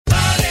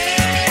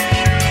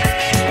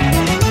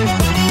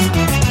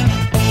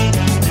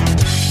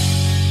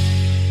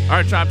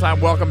right, Chime Time,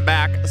 welcome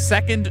back.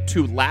 Second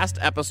to last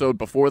episode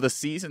before the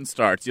season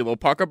starts. You little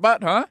pucker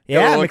butt, huh?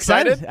 Yeah, I'm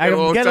excited.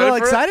 I'm getting a little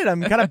excited. It?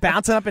 I'm kind of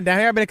bouncing up and down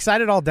here. I've been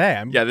excited all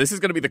day. Yeah, this is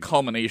going to be the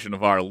culmination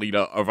of our lead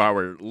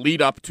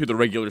up to the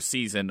regular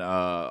season,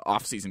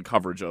 off-season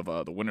coverage of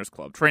the Winners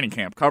Club, training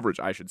camp coverage,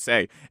 I should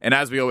say. And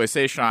as we always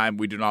say, Shime,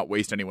 we do not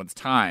waste anyone's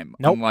time.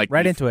 Nope,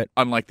 right into it.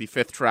 Unlike the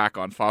fifth track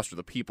on Foster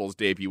the People's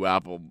debut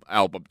album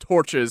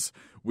Torches,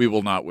 we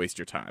will not waste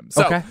your time.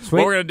 So, okay,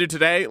 what we're going to do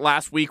today,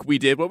 last week we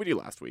did, what did we do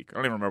last week? I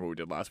don't even remember what we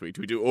did last week. Did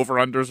we do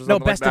over-unders or something like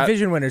that? No, best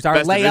division winners. Our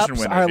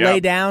layups, our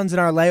laydowns, and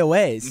our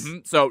layaways. Mm-hmm.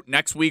 So,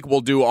 next week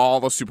we'll do all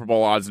the Super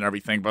Bowl odds and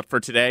everything. But for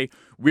today,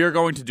 we're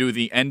going to do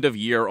the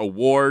end-of-year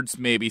awards,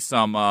 maybe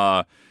some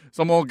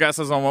little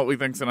guesses on what we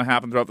think is going to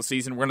happen throughout the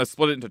season. We're going to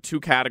split it into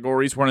two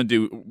categories. We're going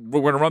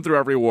to run through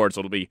every award. So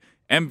it'll be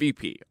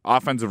MVP,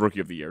 Offensive Rookie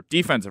of the Year,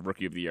 Defensive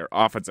Rookie of the Year,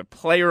 Offensive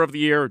Player of the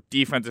Year,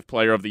 Defensive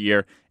Player of the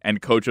Year, and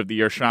Coach of the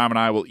Year. Sham and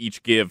I will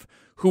each give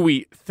who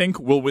we think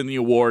will win the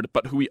award,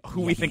 but who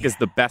we think is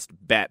the best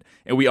bet.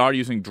 And we are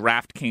using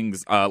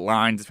DraftKings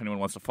lines if anyone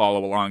wants to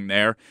follow along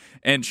there.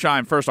 And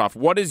Shime, first off,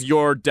 what is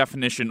your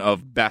definition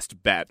of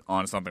best bet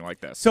on something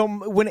like this? So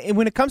when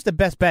it comes to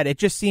best bet, it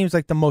just seems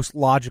like the most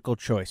logical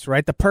choice,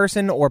 right? The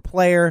person or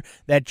player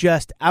that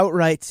just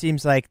outright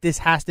seems like this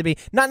has to be,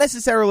 not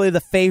necessarily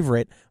the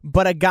favorite,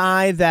 but a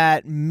guy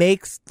that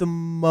makes the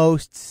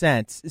most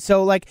sense.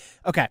 So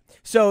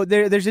so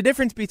there's a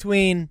difference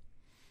between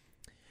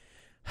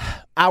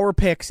our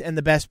picks and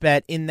the best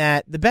bet in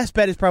that the best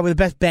bet is probably the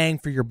best bang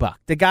for your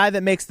buck. The guy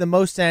that makes the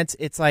most sense,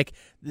 it's like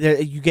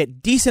you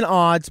get decent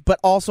odds, but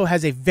also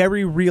has a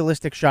very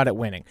realistic shot at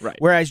winning. Right.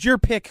 Whereas your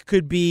pick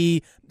could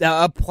be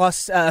a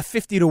plus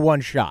 50 to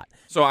 1 shot.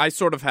 So I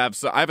sort of have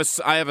I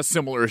have a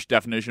similar-ish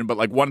definition, but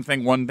like one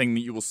thing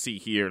that you will see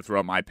here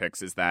throughout my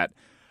picks is that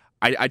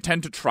I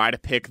tend to try to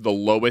pick the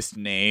lowest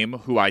name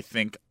who I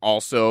think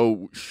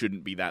also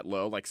shouldn't be that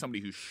low, like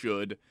somebody who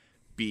should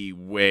be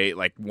way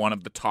like one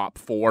of the top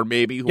 4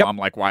 maybe who I'm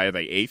like, why are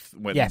they 8th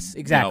when, yes,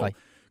 exactly,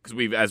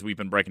 because we've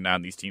been breaking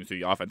down these teams through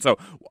the offense. So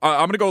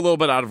I'm gonna go a little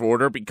bit out of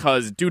order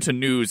because due to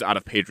news out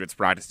of Patriots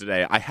practice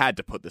today, I had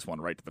to put this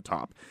one right to the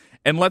top.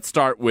 And let's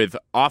start with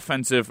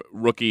Offensive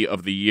Rookie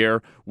of the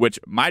Year, which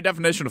my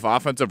definition of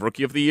Offensive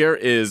Rookie of the Year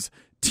is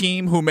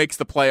team who makes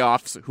the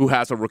playoffs who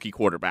has a rookie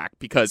quarterback,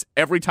 because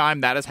every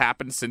time that has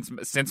happened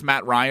since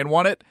Matt Ryan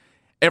won it,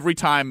 every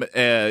time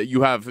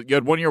you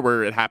had 1 year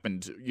where it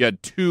happened, you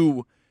had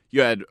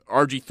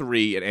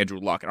RG3 and Andrew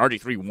Luck, and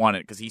RG3 won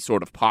it because he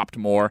sort of popped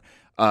more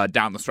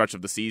down the stretch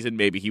of the season.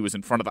 Maybe he was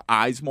in front of the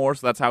eyes more,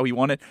 so that's how he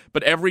won it.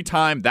 But every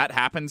time that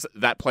happens,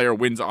 that player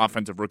wins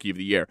Offensive Rookie of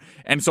the Year.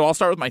 And so I'll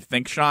start with my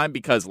think, Shime,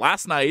 because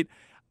last night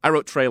I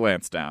wrote Trey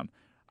Lance down.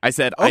 I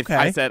said,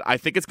 okay. I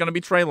think it's going to be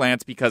Trey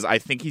Lance because I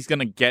think he's going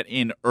to get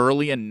in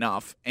early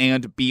enough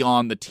and be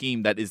on the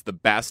team that is the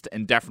best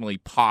and definitely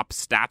pop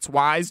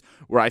stats-wise,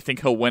 where I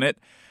think he'll win it.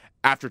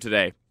 After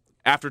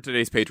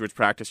today's Patriots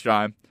practice,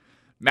 John,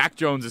 Mac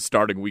Jones is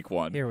starting week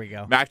 1. Here we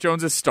go. Mac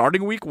Jones is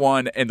starting week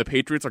 1, and the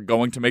Patriots are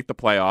going to make the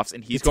playoffs,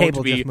 and he's going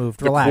to be the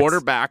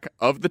quarterback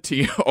of the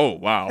team. Oh,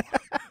 wow.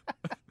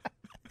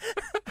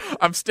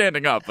 I'm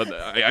standing up, but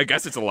I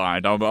guess it's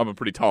aligned. I'm a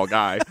pretty tall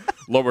guy.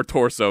 Lower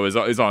torso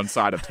is on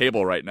side of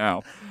table right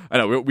now. I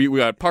know we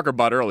got Pucker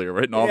Butt earlier,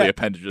 right? And all the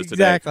appendages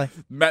exactly.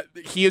 today.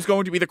 He is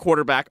going to be the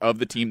quarterback of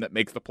the team that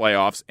makes the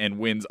playoffs and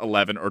wins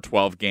 11 or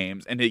 12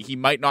 games. And he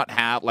might not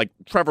have, like,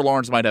 Trevor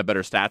Lawrence might have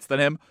better stats than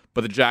him,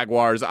 but the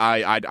Jaguars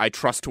I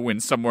trust to win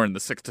somewhere in the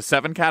 6 to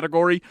 7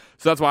 category.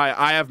 So that's why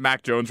I have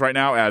Mac Jones right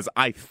now as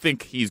I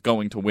think he's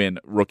going to win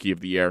Rookie of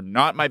the Year.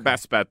 Not my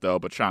best bet, though,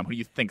 but Sean, who do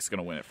you think is going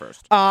to win it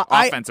first?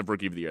 Offensive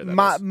Rookie of the Year,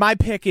 my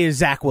pick is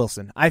Zach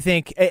Wilson. I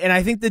think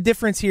the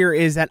difference here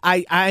is that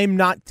I'm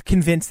not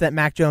convinced that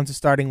Mac Jones is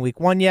starting week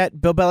 1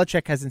 yet. Bill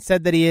Belichick hasn't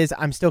said that he is.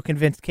 I'm still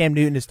convinced Cam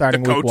Newton is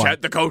starting week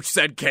 1. The coach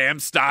said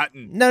Cam's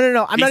starting.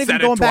 No. I'm not even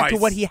going back to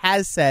what he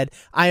has said.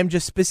 I am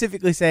just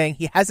specifically saying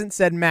he hasn't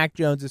said Mac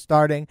Jones is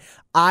starting.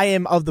 I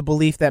am of the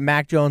belief that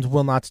Mac Jones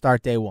will not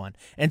start day 1.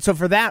 And so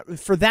for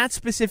that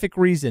specific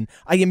reason,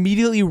 I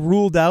immediately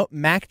ruled out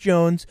Mac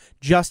Jones,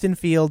 Justin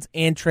Fields,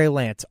 and Trey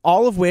Lance.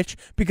 All of which,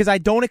 because I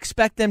don't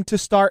expect them to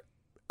start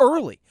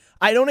early.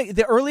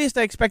 The earliest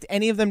I expect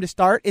any of them to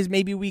start is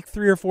maybe week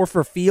 3 or 4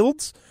 for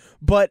Fields,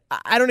 but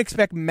I don't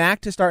expect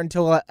Mac to start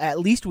until at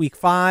least week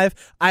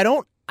 5. I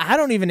don't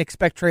even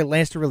expect Trey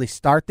Lance to really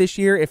start this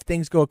year if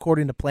things go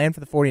according to plan for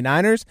the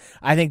 49ers.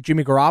 I think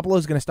Jimmy Garoppolo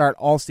is going to start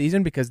all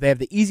season because they have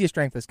the easiest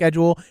strength of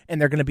schedule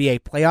and they're going to be a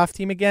playoff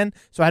team again.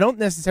 So I don't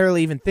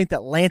necessarily even think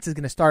that Lance is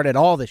going to start at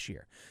all this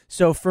year.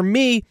 So for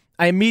me,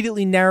 I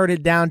immediately narrowed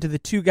it down to the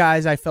 2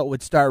 guys I felt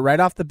would start right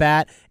off the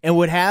bat and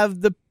would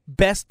have the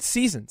best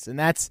seasons, and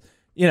that's,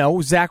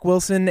 Zach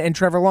Wilson and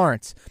Trevor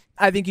Lawrence.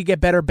 I think you get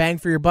better bang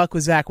for your buck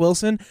with Zach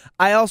Wilson.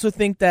 I also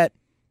think that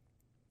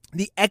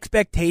the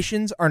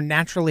expectations are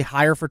naturally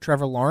higher for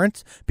Trevor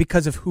Lawrence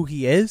because of who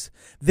he is.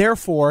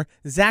 Therefore,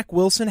 Zach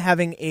Wilson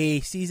having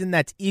a season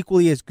that's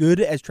equally as good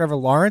as Trevor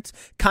Lawrence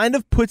kind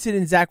of puts it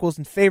in Zach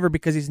Wilson's favor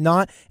because he's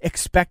not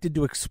expected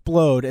to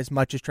explode as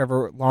much as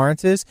Trevor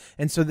Lawrence is.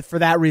 And so for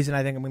that reason,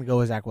 I think I'm going to go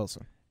with Zach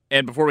Wilson.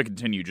 And before we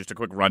continue, just a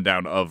quick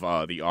rundown of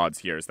the odds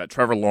here is that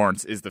Trevor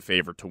Lawrence is the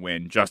favorite to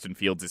win. Justin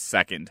Fields is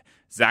second.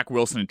 Zach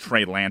Wilson and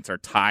Trey Lance are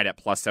tied at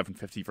plus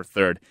 750 for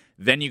third.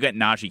 Then you get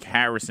Najee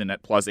Harrison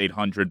at plus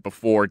 800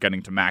 before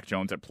getting to Mac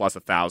Jones at plus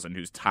 1,000,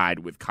 who's tied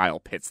with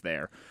Kyle Pitts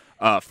there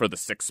for the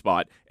sixth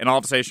spot. And all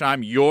of a sudden,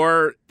 Shime,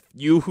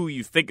 who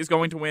you think is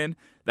going to win,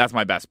 that's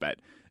my best bet.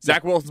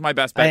 Zach Wilson's my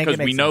best bet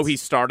because we know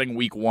he's starting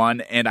week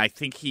 1, and I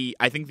think the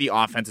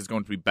offense is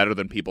going to be better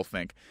than people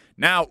think.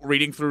 Now,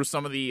 reading through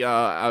some of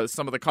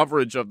the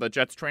coverage of the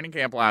Jets training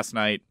camp last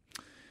night,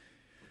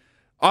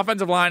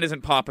 offensive line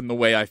isn't popping the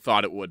way I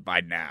thought it would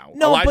by now.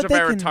 No, Elijah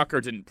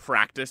Vera-Tucker didn't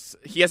practice.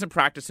 He hasn't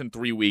practiced in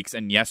 3 weeks,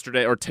 and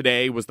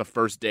today was the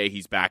first day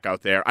he's back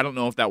out there. I don't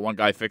know if that one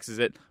guy fixes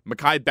it.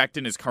 Mekhi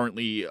Becton is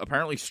currently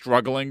apparently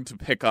struggling to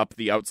pick up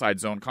the outside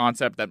zone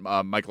concept that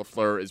Mike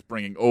LaFleur is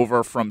bringing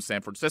over from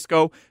San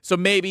Francisco. So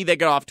maybe they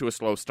get off to a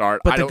slow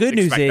start. But I the don't good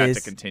news expect that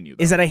to continue,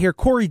 is that I hear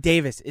Corey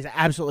Davis is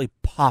absolutely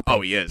popping.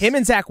 Oh, he is. Him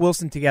and Zach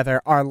Wilson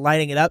together are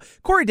lighting it up.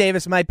 Corey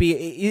Davis might be,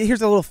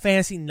 here's a little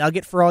fantasy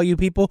nugget for all you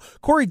people.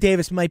 Corey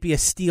Davis might be a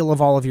steal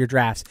of all of your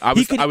drafts. I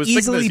was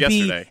easily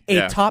be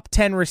a top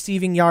 10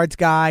 receiving yards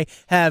guy,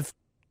 have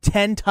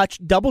 10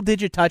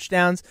 double-digit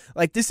touchdowns.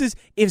 Like, this is,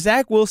 if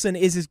Zach Wilson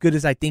is as good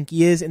as I think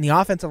he is, and the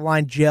offensive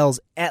line gels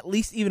at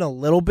least even a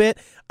little bit,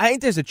 I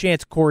think there's a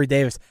chance Corey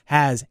Davis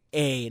has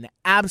an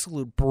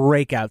absolute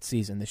breakout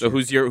season this year. So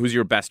who's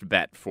your best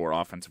bet for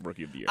Offensive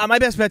Rookie of the Year? My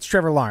best bet's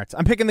Trevor Lawrence.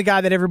 I'm picking the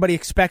guy that everybody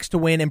expects to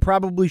win and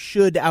probably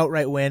should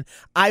outright win.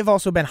 I've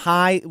also been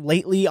high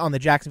lately on the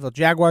Jacksonville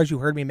Jaguars. You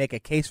heard me make a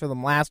case for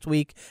them last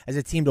week as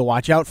a team to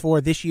watch out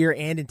for this year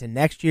and into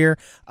next year.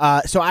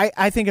 So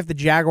I think if the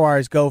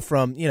Jaguars go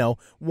from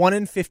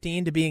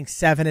 1-15 to being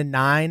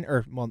 7-9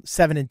 or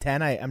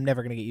 7-10, I'm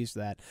never going to get used to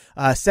that.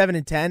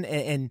 7-10,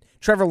 and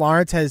Trevor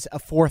Lawrence has a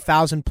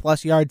 4,000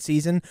 plus yard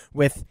season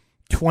with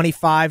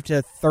 25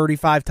 to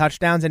 35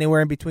 touchdowns,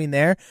 anywhere in between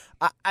there.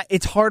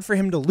 It's hard for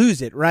him to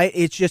lose it, right?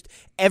 It's just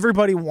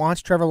everybody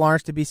wants Trevor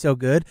Lawrence to be so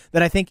good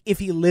that I think if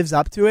he lives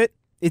up to it,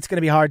 it's going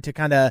to be hard to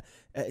kind of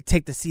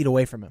take the seat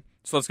away from him.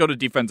 So let's go to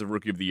Defensive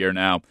Rookie of the Year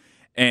now.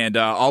 And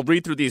I'll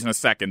read through these in a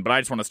second, but I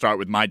just want to start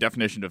with my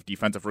definition of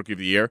Defensive Rookie of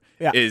the Year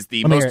is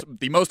the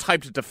most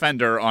hyped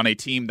defender on a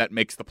team that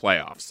makes the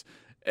playoffs.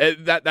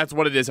 That's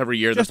what it is every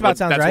year. That's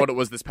what it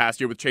was this past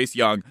year with Chase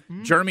Young.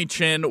 Mm-hmm. Jeremy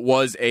Chin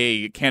was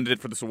a candidate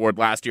for this award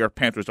last year.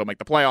 Panthers don't make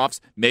the playoffs.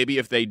 Maybe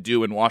if they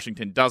do and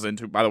Washington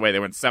doesn't. By the way, they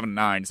went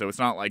 7-9, so it's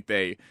not like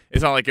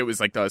it was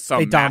like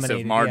some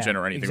massive margin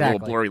or anything. Exactly. A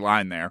little blurry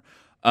line there.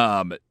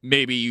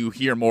 Maybe you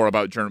hear more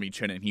about Jeremy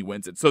Chin and he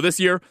wins it. So this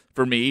year,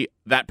 for me,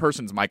 that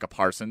person's Micah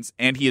Parsons,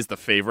 and he is the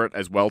favorite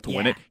as well to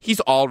win it. He's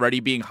already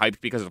being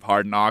hyped because of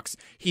Hard Knocks.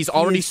 He's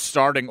already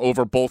starting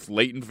over both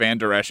Leighton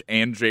Vander Esch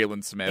and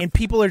Jalen Smith. And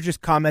people are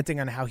just commenting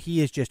on how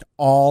he is just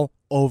all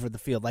over the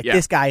field.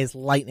 This guy is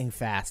lightning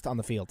fast on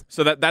the field.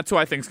 So that's who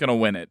I think is going to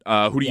win it.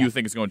 Who do you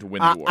think is going to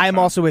win the award? I'm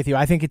also with you.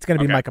 I think it's going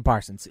to be Micah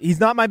Parsons. He's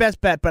not my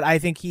best bet, but I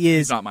think he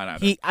is. He's not mine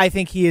either. I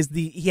think he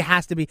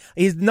has to be.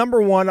 He's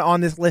number one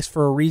on this list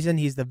for a reason.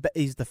 He's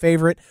the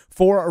favorite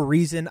for a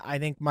reason. I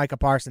think Micah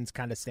Parsons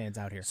kind of stands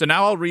out here. So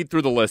now I'll read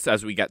through the list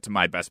as we get to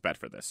my best bet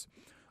for this.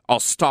 I'll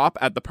stop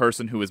at the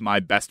person who is my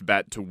best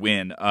bet to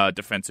win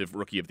Defensive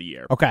Rookie of the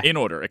Year. Okay. In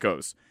order, it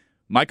goes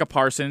Micah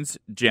Parsons,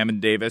 Jamin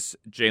Davis,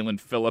 Jalen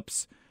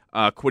Phillips,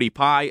 Kwity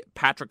Paye,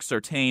 Patrick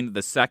Surtain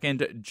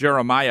II,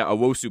 Jeremiah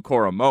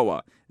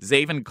Owusu-Koramoah,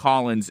 Zaven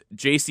Collins,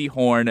 J.C.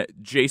 Horn,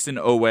 Jason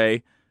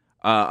Owe,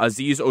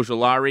 Azeez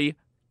Ojulari,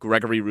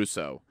 Gregory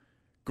Rousseau.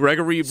 So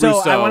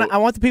I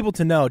want the people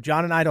to know,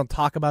 John and I don't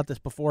talk about this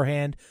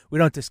beforehand. We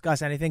don't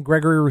discuss anything.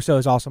 Gregory Rousseau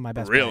is also my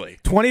best Really?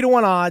 bet.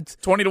 20-1 odds.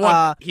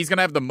 20-1. He's going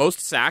to have the most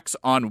sacks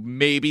on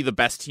maybe the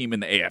best team in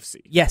the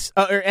AFC. Yes,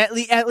 or at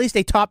least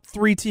a top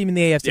 3 team in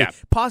the AFC. Yeah.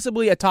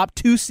 Possibly a top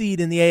 2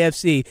 seed in the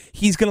AFC.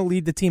 He's going to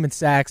lead the team in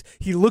sacks.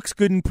 He looks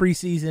good in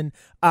preseason.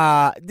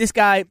 This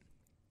guy,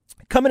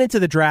 coming into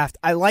the draft,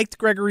 I liked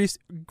Gregory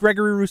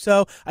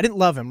Rousseau. I didn't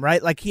love him,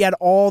 right? Like, he had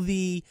all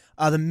the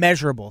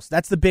measurables.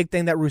 That's the big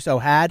thing that Rousseau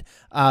had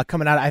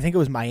coming out. I think it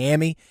was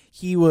Miami.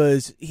 He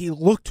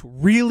looked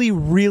really,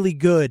 really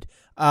good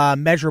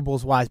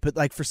measurables wise, but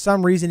like for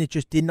some reason it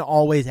just didn't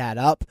always add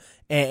up.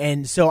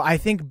 And so I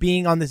think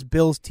being on this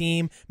Bills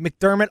team,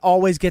 McDermott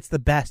always gets the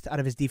best out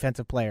of his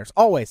defensive players.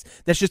 Always.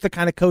 That's just the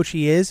kind of coach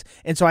he is.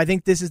 And so I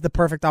think this is the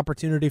perfect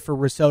opportunity for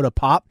Rousseau to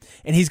pop,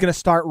 and he's going to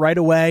start right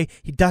away.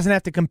 He doesn't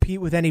have to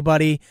compete with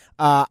anybody.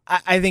 I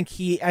think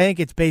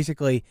it's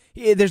basically,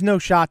 there's no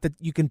shot that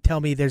you can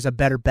tell me there's a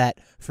better bet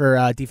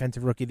for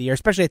Defensive Rookie of the Year,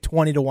 especially at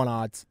 20-1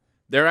 odds.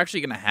 they're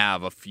actually going to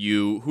have a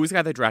few. Who's the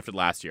guy they drafted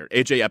last year?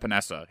 AJ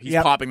Epinesa. He's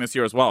popping this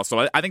year as well.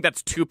 So I think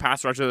that's 2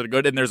 pass rushers that are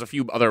good, and there's a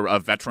few other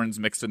veterans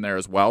mixed in there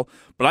as well.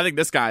 But I think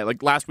this guy,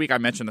 like last week I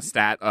mentioned the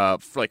stat,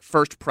 for like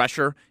first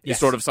pressure is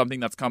sort of something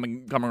that's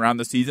coming around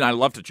this season. I'd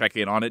love to check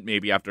in on it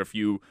maybe after a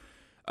few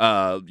 2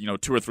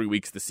 or 3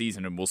 weeks this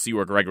season, and we'll see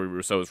where Gregory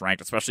Rousseau is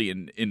ranked, especially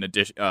in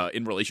addition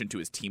in relation to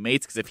his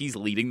teammates. Because if he's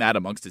leading that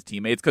amongst his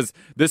teammates, because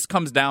this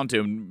comes down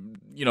to,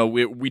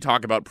 we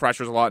talk about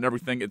pressures a lot and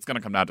everything. It's going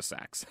to come down to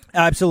sacks.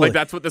 Absolutely, like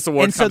that's what this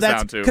award comes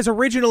down to. Because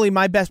originally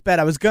my best bet,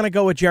 I was going to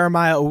go with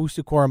Jeremiah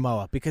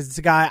Owusu-Koramoah because it's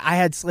a guy I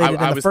had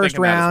slated in the first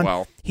round.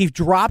 Well. He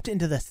dropped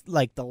into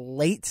the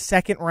late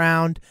second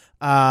round.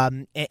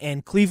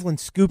 And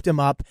Cleveland scooped him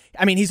up.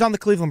 I mean, he's on the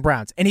Cleveland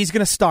Browns, and he's going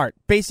to start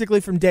basically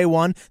from day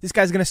one. This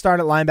guy's going to start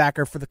at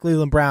linebacker for the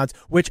Cleveland Browns,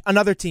 which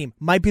another team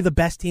might be the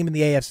best team in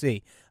the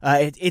AFC.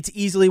 It's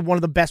easily one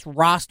of the best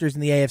rosters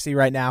in the AFC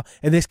right now,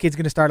 and this kid's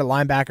going to start at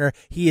linebacker.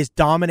 He is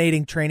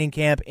dominating training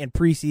camp and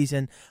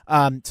preseason,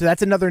 so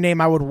that's another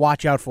name I would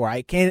watch out for.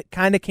 I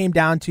kind of came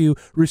down to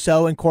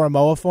Rousseau and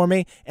Koramoah for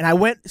me, and I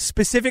went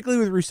specifically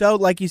with Rousseau,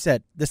 like you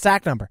said, the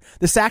sack number.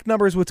 The sack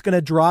number is what's going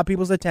to draw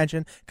people's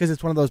attention because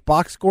it's one of those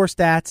box score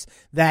stats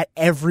that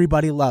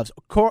everybody loves.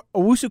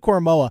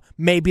 Owusu-Koramoah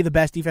may be the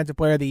best defensive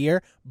player of the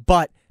year,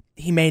 but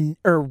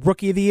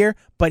rookie of the year,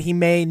 but he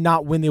may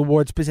not win the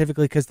award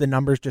specifically because the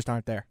numbers just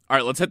aren't there. All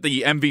right, let's hit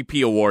the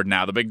MVP award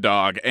now, the big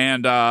dog.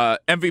 And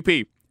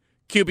MVP,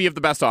 QB of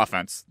the best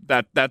offense.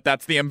 That's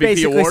the MVP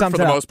Basically award for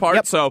the most part.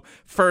 Yep. So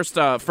first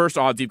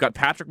odds, you've got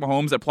Patrick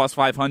Mahomes at plus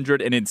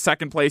 500, and in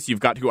second place, you've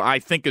got who I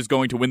think is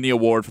going to win the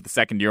award for the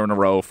second year in a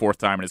row, 4th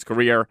time in his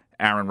career,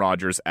 Aaron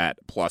Rodgers at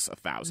plus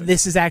 1,000.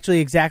 This is actually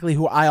exactly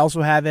who I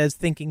also have as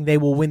thinking they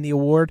will win the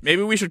award.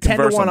 Maybe we should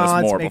converse on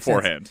this more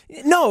beforehand.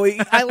 No,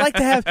 I like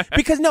to have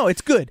because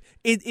it's good.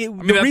 That's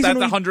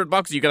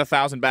 $100. You get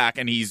 1,000 back,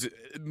 and he's,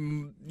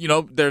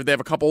 they have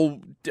a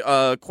couple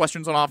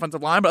questions on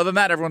offensive line, but other than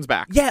that, everyone's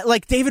back. Yeah,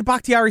 like David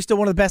Bakhtiari is still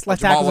one of the best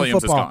left tackles in football. Jamal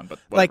Williams is gone, but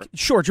whatever.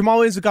 Sure, Jamal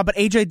Williams is gone, but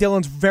AJ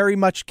Dillon's very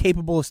much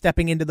capable of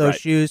stepping into those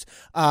shoes.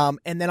 And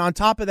then on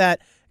top of that,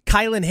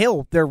 Kylan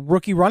Hill, their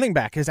rookie running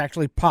back, has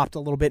actually popped a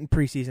little bit in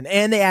preseason.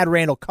 And they add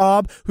Randall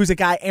Cobb, who's a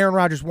guy Aaron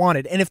Rodgers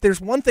wanted. And if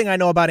there's one thing I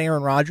know about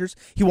Aaron Rodgers,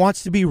 he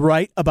wants to be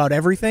right about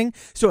everything.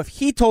 So if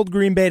he told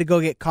Green Bay to go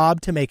get Cobb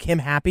to make him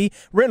happy,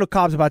 Randall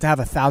Cobb's about to have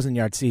a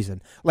 1,000-yard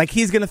season. Like,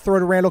 he's going to throw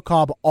to Randall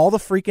Cobb all the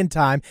freaking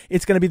time.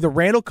 It's going to be the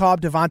Randall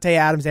Cobb, Devontae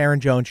Adams, Aaron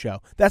Jones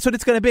show. That's what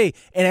it's going to be.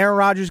 And Aaron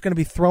Rodgers is going to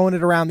be throwing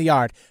it around the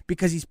yard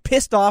because he's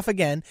pissed off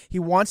again. He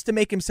wants to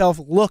make himself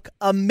look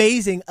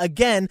amazing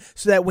again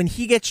so that when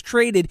he gets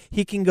traded,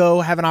 he can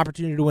go have an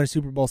opportunity to win a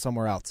Super Bowl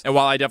somewhere else. And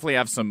while I definitely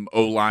have some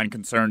O-line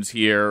concerns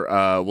here,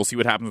 we'll see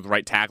what happens with the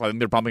right tackle. I think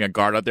they're bumping a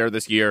guard out there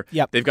this year.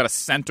 Yep. They've got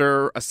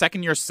a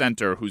second-year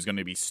center who's going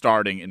to be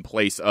starting in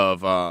place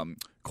of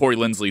Corey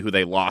Linsley, who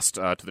they lost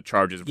to the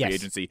Chargers in free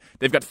agency.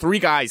 They've got 3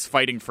 guys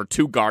fighting for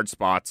 2 guard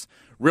spots.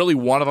 Really,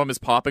 one of them is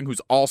popping, who's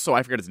also,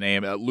 I forget his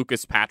name,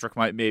 Lucas Patrick,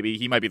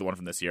 he might be the one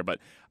from this year, but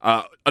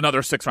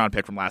another 6th-round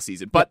pick from last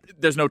season. But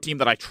there's no team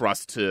that I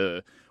trust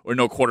or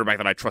no quarterback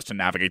that I trust to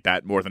navigate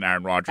that more than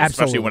Aaron Rodgers,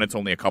 especially when it's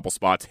only a couple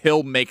spots.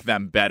 He'll make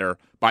them better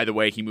by the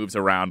way he moves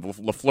around.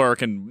 LaFleur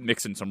can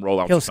mix in some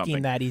rollouts or something. He'll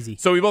scheme that easy.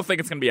 So we both think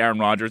it's going to be Aaron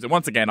Rodgers. And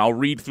once again, I'll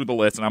read through the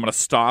list, and I'm going to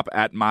stop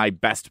at my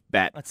best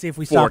bet. Let's see if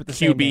we stop at the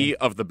same QB name.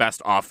 of the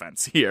best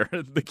offense here.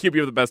 The QB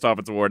of the best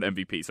offense award,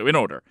 MVP. So in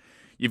order,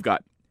 you've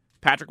got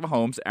Patrick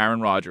Mahomes,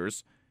 Aaron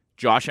Rodgers,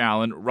 Josh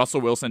Allen,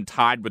 Russell Wilson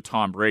tied with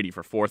Tom Brady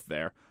for 4th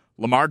there.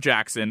 Lamar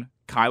Jackson,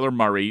 Kyler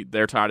Murray,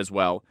 they're tied as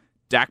well.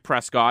 Dak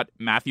Prescott,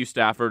 Matthew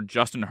Stafford,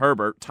 Justin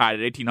Herbert tied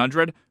at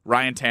 1,800.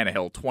 Ryan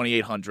Tannehill,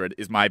 2,800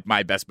 is my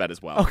best bet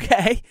as well.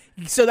 Okay.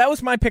 So that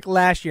was my pick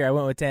last year. I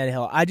went with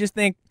Tannehill. I just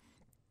think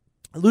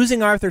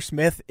losing Arthur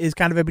Smith is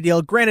kind of a big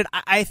deal. Granted,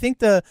 I think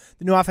the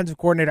new offensive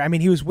coordinator,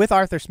 he was with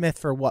Arthur Smith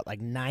for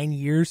 9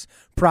 years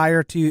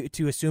prior to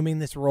assuming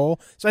this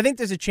role. So I think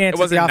there's a chance it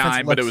wasn't that the offense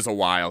 9, but it was a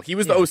while. He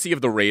was the OC of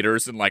the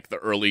Raiders in the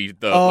early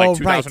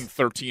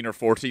 2013 or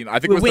 14. I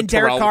think it was when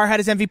Derek Carr had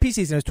his MVP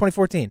season. It was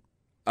 2014.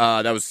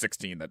 That was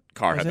 16 that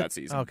Carr had that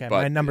season. Okay,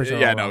 but, my numbers are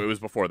yeah, all no, wrong. it was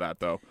before that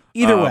though.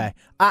 Either way,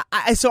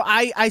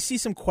 I see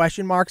some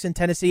question marks in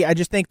Tennessee. I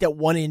just think that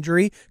one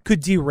injury could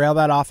derail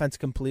that offense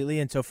completely,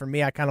 and so for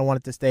me, I kind of want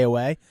it to stay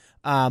away.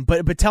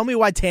 But tell me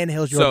why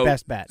Tannehill's your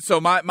best bet. So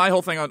my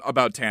whole thing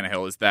about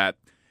Tannehill is that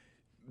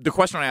the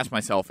question I ask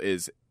myself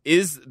is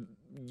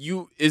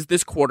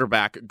this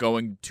quarterback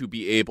going to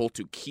be able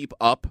to keep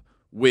up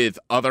with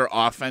other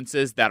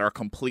offenses that are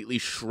completely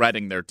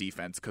shredding their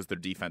defense because their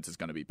defense is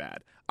going to be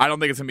bad? I don't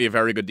think it's going to be a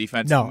very good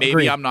defense. No, maybe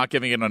agreed. I'm not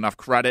giving it enough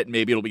credit.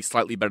 Maybe it'll be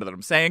slightly better than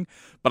I'm saying.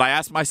 But I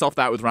ask myself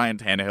that with Ryan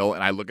Tannehill,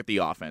 and I look at the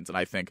offense, and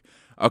I think,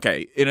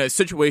 okay, in a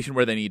situation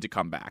where they need to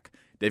come back,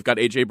 they've got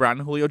A.J. Brown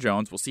and Julio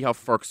Jones. We'll see how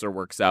Ferkser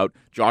works out.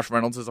 Josh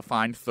Reynolds is a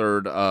fine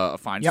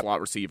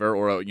slot receiver,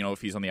 or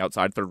if he's on the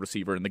outside, third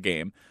receiver in the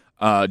game.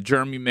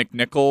 Jeremy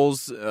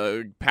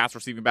McNichols, pass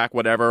receiving back,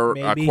 whatever.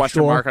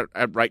 Question mark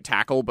at right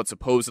tackle, but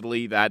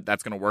supposedly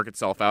that's going to work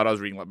itself out. I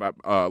was reading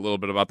a little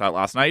bit about that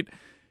last night.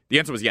 The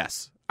answer was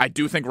yes. I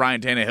do think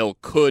Ryan Tannehill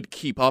could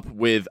keep up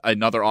with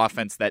another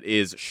offense that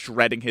is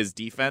shredding his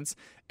defense,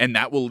 and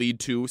that will lead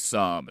to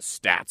some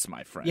stats,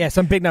 my friend. Yeah,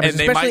 some big numbers,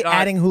 especially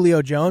adding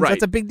Julio Jones. Right.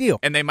 That's a big deal.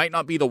 And they might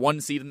not be the 1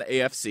 seed in the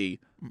AFC,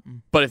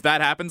 but if that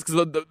happens,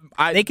 because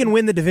they can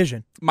win the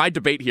division. My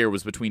debate here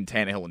was between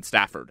Tannehill and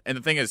Stafford, and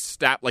the thing is,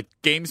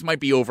 games might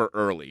be over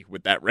early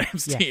with that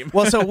Rams team.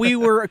 Well, so we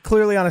were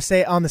clearly on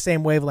the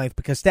same wavelength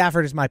because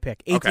Stafford is my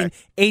pick.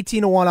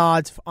 18-1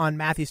 odds on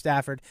Matthew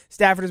Stafford.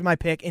 Stafford is my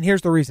pick, and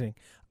here's the reasoning.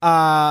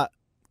 Cam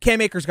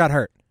Akers got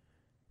hurt.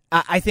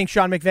 I think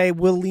Sean McVay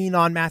will lean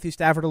on Matthew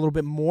Stafford a little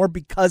bit more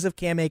because of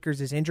Cam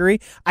Akers' injury.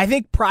 I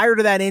think prior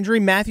to that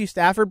injury, Matthew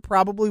Stafford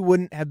probably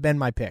wouldn't have been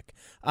my pick.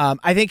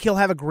 I think he'll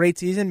have a great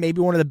season,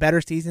 maybe one of the better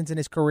seasons in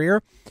his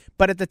career.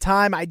 But at the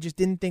time, I just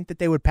didn't think that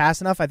they would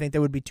pass enough. I think they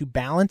would be too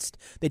balanced.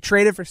 They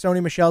traded for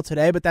Sony Michel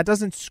today, but that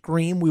doesn't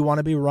scream we want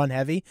to be run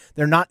heavy.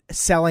 They're not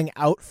selling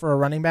out for a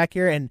running back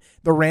here, and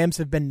the Rams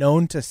have been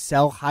known to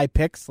sell high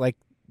picks like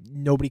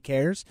nobody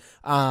cares.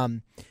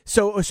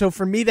 So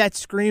for me, that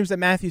screams that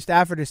Matthew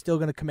Stafford is still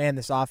going to command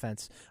this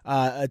offense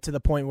to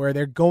the point where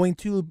they're going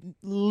to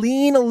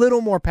lean a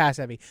little more pass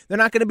heavy. They're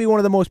not going to be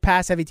one of the most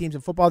pass heavy teams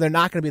in football. They're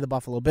not going to be the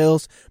Buffalo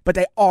Bills, but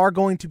they are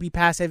going to be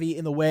pass heavy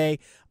in the way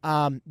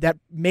that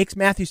makes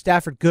Matthew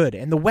Stafford good.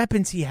 And the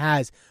weapons he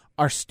has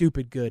are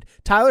stupid good.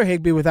 Tyler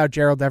Higbee without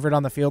Gerald Everett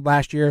on the field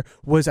last year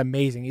was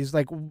amazing. He's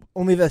like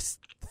only the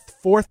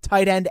fourth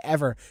tight end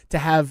ever to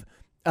have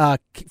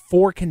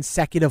 4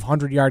 consecutive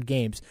 100-yard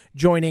games,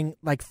 joining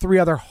like 3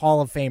 other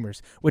Hall of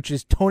Famers, which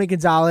is Tony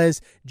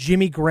Gonzalez,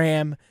 Jimmy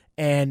Graham,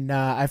 and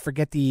I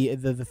forget the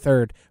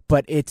third.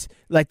 But it's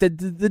like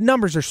the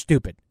numbers are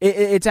stupid.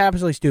 It's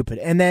absolutely stupid.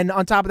 And then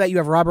on top of that, you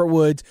have Robert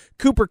Woods,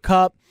 Cooper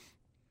Kupp.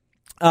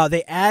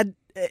 They've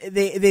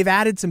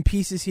added some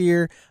pieces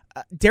here.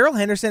 Darrell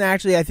Henderson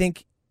actually, I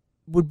think,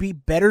 would be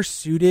better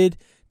suited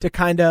to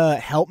kind of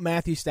help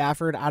Matthew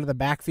Stafford out of the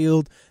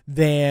backfield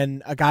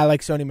than a guy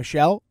like Sony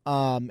Michel.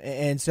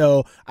 And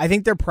so I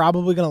think they're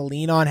probably going to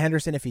lean on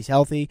Henderson if he's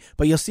healthy,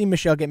 but you'll see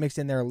Michel get mixed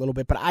in there a little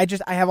bit. But I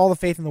have all the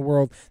faith in the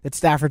world that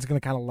Stafford's going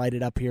to kind of light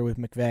it up here with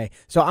McVay.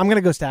 So I'm going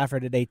to go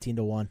Stafford at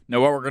 18-1.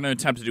 Now, what we're going to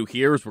attempt to do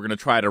here is we're going to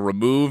try to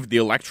remove the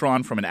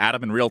electron from an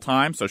atom in real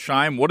time. So,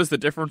 Shime, what is the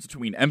difference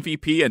between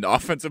MVP and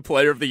Offensive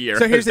Player of the Year?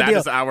 So here's the deal. That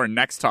is our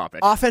next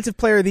topic. Offensive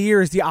Player of the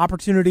Year is the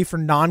opportunity for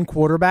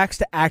non-quarterbacks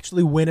to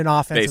actually win an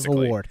offensive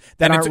award.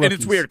 And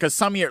it's weird because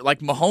some year, like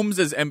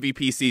Mahomes'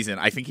 MVP season,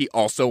 I think he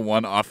also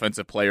won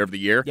Offensive Player of the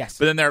Year. Yes.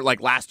 But then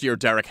last year,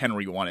 Derrick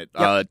Henry won it.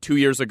 Yep. 2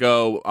 years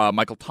ago,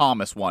 Michael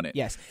Thomas won it.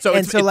 Yes. So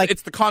it's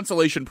the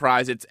consolation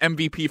prize. It's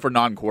MVP for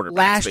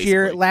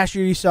non-quarterbacks. Last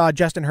year you saw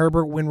Justin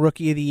Herbert win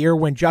Rookie of the Year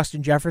when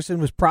Justin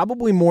Jefferson was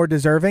probably more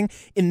deserving.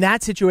 In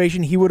that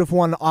situation, he would have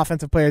won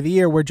Offensive Player of the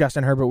Year, where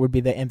Justin Herbert would be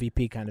the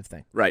MVP kind of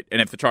thing. Right.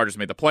 And if the Chargers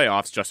made the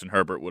playoffs, Justin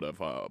Herbert would have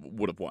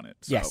won it.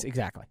 So. Yes,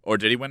 exactly. Or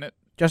did he win it?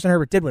 Justin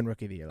Herbert did win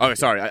Rookie of the Year. Okay,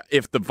 sorry.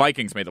 If the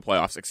Vikings made the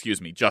playoffs,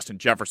 Justin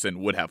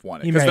Jefferson would have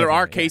won it. Because there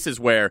are cases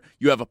where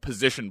you have a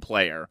position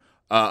player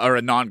or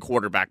a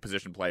non-quarterback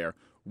position player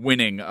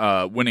winning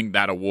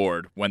that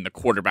award when the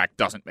quarterback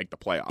doesn't make the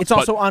playoffs. It's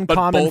also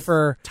uncommon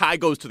for tie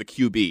goes to the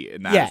QB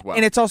in that as well.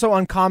 And it's also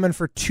uncommon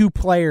for 2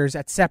 players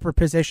at separate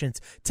positions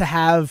to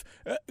have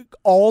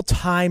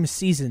all-time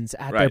seasons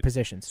at their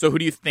positions. So who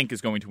do you think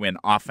is going to win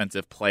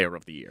Offensive Player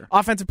of the Year?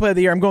 Offensive Player of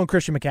the Year, I'm going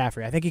Christian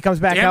McCaffrey. I think he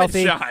comes back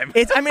healthy.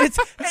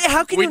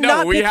 How can you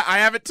not? I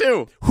have it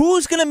too.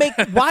 Who's going to make?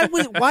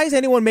 Why is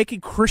anyone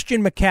making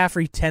Christian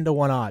McCaffrey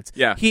 10-1 odds?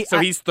 Yeah.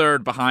 He's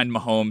third behind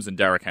Mahomes and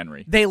Derrick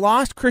Henry. They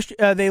lost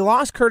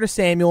Curtis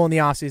Samuel in the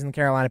offseason. The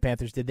Carolina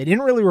Panthers did. They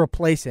didn't really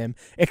replace him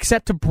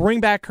except to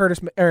bring back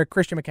Christian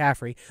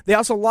McCaffrey. They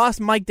also lost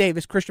Mike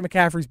Davis, Christian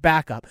McCaffrey's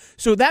backup.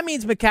 So that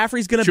means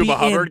McCaffrey's going to be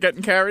Hubbard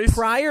getting carries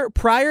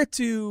prior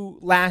to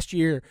last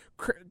year.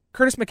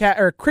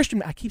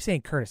 Christian, I keep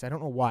saying Curtis. I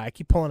don't know why. I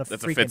keep pulling a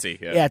That's a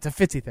Fitzy. Yeah, it's a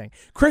Fitzy thing.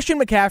 Christian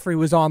McCaffrey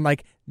was on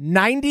like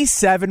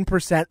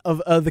 97%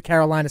 of the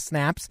Carolina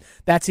snaps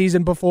that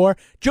season before.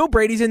 Joe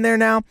Brady's in there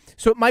now,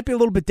 so it might be a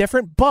little bit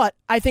different, but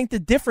I think the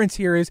difference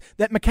here is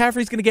that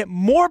McCaffrey's going to get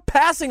more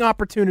passing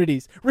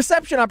opportunities,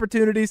 reception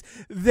opportunities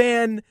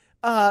than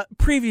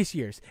previous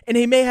years. And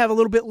he may have a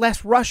little bit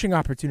less rushing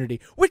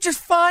opportunity, which is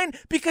fine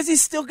because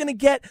he's still going to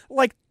get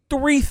like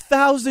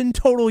 3,000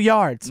 total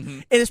yards. Mm-hmm.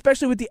 And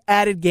especially with the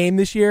added game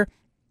this year,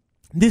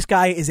 this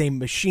guy is a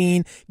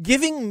machine.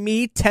 Giving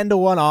me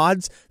 10-1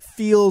 odds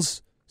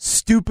feels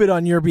stupid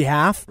on your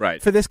behalf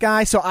for this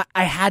guy, so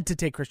I had to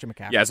take Christian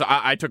McCaffrey. Yeah, so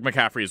I took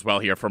McCaffrey as well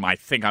here for my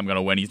think I'm going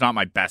to win. He's not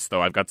my best,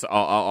 though.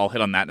 I'll hit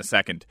on that in a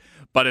second.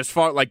 But as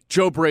far like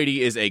Joe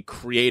Brady is a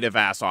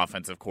creative-ass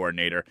offensive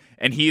coordinator,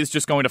 and he is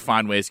just going to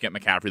find ways to get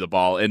McCaffrey the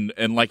ball.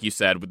 And like you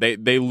said,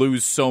 they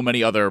lose so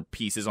many other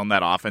pieces on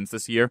that offense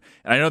this year.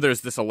 And I know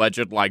there's this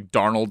alleged like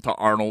Darnold to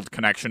Arnold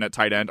connection at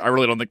tight end. I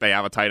really don't think they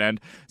have a tight end.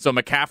 So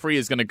McCaffrey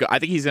is going to go. I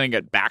think he's going to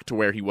get back to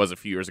where he was a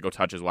few years ago,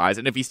 touches-wise.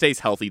 And if he stays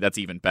healthy, that's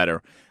even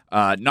better.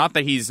 Not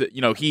that he's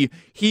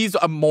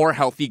a more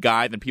healthy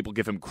guy than people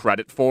give him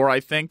credit for, I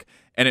think.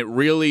 and it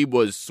really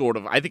was sort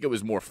of, I think it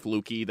was more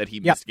fluky that he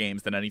missed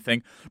games than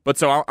anything. But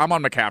so I'm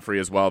on McCaffrey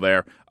as well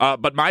there.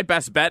 But my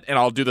best bet, and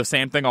I'll do the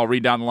same thing, I'll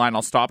read down the line,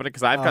 I'll stop at it,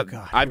 because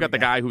I've got the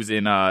guy who's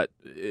in,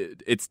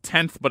 it's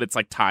 10th, but it's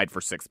like tied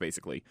for 6th,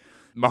 basically.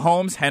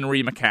 Mahomes,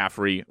 Henry,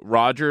 McCaffrey,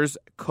 Rodgers,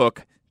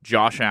 Cook,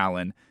 Josh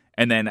Allen,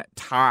 and then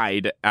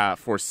tied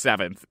for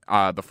 7th.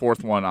 The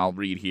 4th one I'll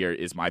read here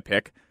is my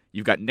pick.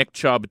 You've got Nick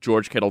Chubb,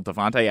 George Kittle,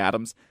 Devontae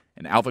Adams,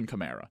 and Alvin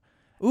Kamara.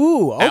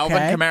 Ooh, okay. Alvin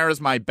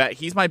Kamara's my bet.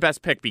 He's my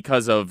best pick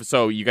because of,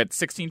 so you got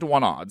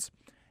 16-1 odds,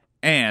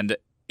 and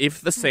if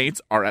the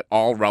Saints are at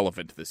all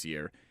relevant this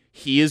year,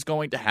 he is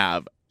going to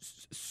have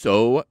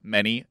so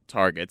many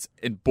targets,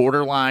 and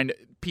borderline,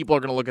 people are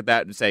going to look at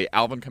that and say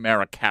Alvin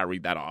Kamara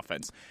carried that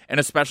offense. And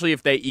especially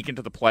if they eke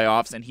into the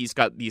playoffs and he's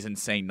got these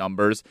insane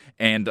numbers,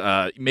 and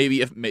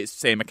maybe if,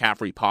 say,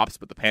 McCaffrey pops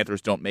but the Panthers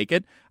don't make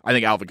it, I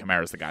think Alvin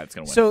Kamara is the guy that's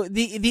going to win. So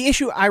the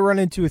issue I run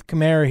into with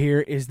Kamara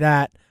here is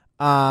that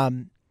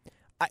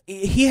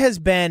he has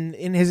been,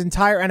 in his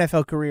entire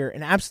NFL career,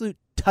 an absolute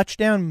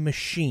touchdown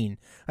machine.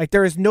 Like,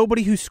 there is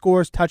nobody who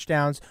scores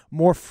touchdowns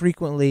more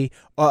frequently,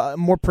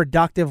 more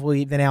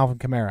productively than Alvin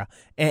Kamara.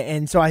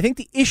 And so I think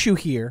the issue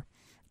here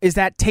is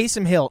that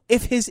Taysom Hill,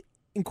 if his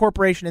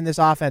incorporation in this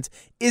offense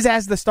is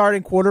as the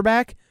starting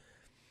quarterback,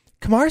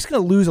 Kamara's going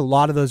to lose a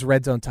lot of those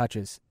red zone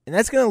touches. And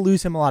that's going to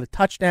lose him a lot of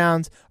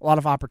touchdowns, a lot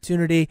of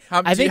opportunity.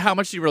 How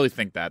much do you really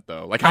think that,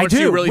 though? Like, how much do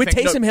you really with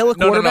think Taysom Hill at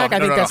quarterback? I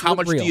think that's how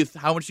much real.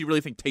 How much do you really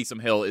think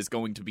Taysom Hill is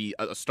going to be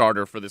a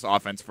starter for this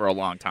offense for a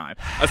long time,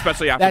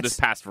 especially after this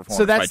past performance?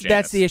 So by Jameis?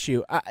 That's the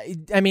issue.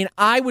 I mean,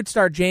 I would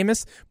start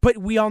Jameis, but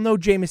we all know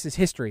Jameis's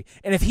history,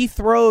 and if he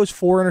throws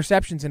 4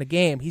 interceptions in a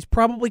game, he's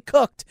probably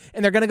cooked.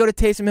 And they're going to go to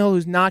Taysom Hill,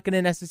 who's not going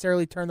to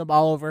necessarily turn the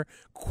ball over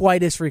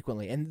quite as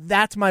frequently, and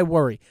that's my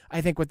worry.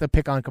 I think with the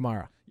pick on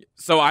Kamara.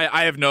 So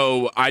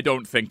I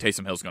don't think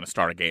Taysom Hill's going to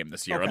start a game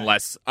this year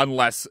unless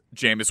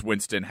Jameis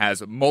Winston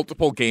has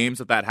multiple games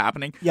of that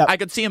happening. Yep. I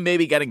could see him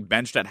maybe getting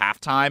benched at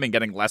halftime and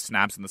getting less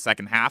snaps in the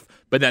second half,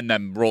 but then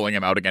them rolling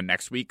him out again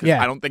next week.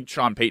 I don't think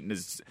Sean Payton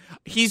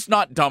he's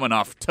not dumb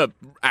enough to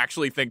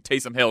actually think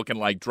Taysom Hill can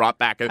like drop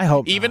back. I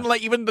hope even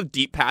not. Even the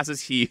deep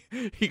passes he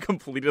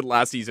completed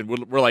last season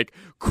were like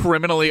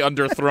criminally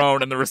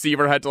underthrown, and the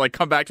receiver had to like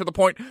come back to the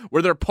point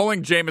where they're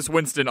pulling Jameis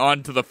Winston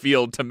onto the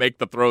field to make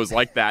the throws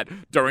like that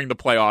during the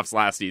playoffs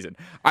last season.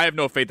 I have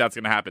no faith that's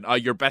going to happen.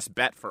 Your best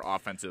bet for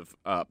offensive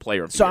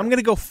player of the year. I'm going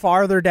to go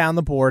farther down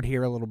the board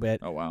here a little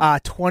bit. Oh, wow.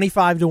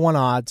 25-1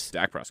 odds.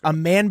 Dak Prescott. A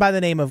man by the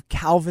name of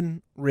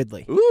Calvin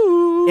Ridley.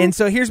 Ooh. And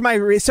so here's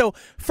my... So,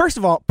 first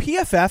of all,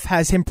 PFF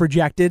has him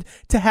projected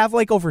to have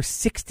like over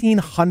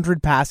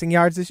 1,600 passing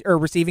yards or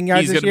receiving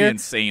yards this year. He's going to be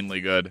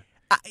insanely good.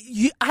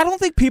 I don't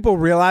think people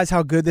realize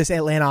how good this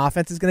Atlanta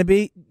offense is going to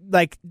be.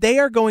 Like, they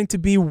are going to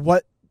be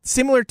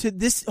similar to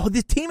this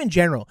team in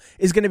general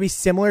is going to be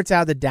similar to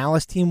how the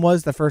Dallas team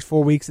was the first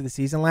 4 weeks of the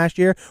season last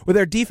year, where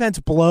their defense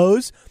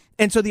blows,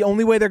 and so the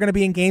only way they're going to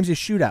be in games is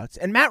shootouts.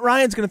 And Matt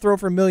Ryan's going to throw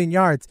for 1 million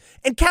yards,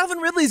 and Calvin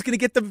Ridley is going to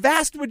get the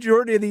vast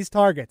majority of these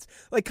targets.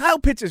 Like, Kyle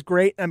Pitts is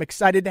great, and I'm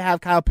excited to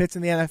have Kyle Pitts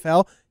in the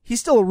NFL. He's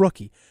still a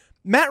rookie.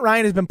 Matt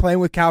Ryan has been playing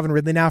with Calvin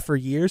Ridley now for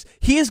years.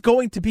 He is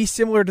going to be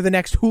similar to the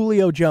next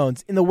Julio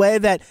Jones in the way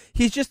that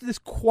he's just this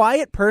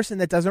quiet person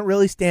that doesn't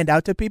really stand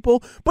out to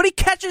people, but he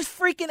catches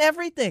freaking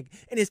everything.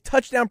 And his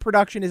touchdown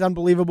production is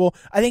unbelievable.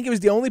 I think he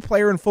was the only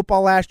player in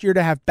football last year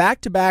to have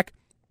back-to-back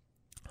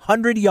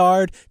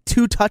 100-yard,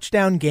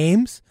 2-touchdown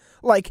games.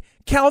 Like,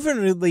 Calvin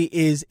Ridley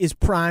is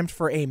primed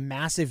for a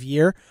massive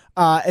year.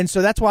 And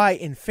so that's why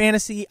in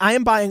fantasy, I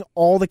am buying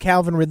all the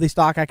Calvin Ridley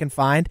stock I can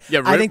find.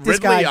 Yeah, I think this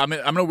Ridley, guy. I'm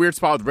in a weird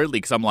spot with Ridley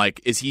because I'm like,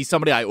 is he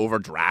somebody I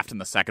overdraft in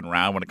the second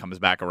round when it comes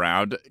back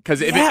around?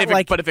 Because if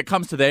it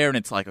comes to there and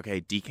it's like,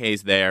 okay,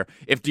 DK's there.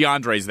 If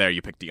DeAndre's there,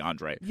 you pick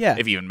DeAndre. Yeah.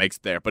 If he even makes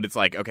it there. But it's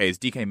like, okay, is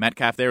DK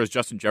Metcalf there? Is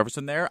Justin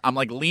Jefferson there? I'm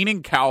like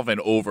leaning Calvin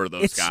over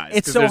those guys.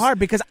 It's so hard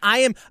because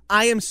I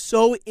am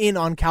so in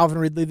on Calvin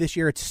Ridley this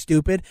year. It's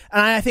stupid.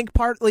 And I think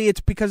partly it's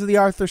because of the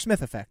Arthur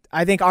Smith effect.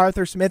 I think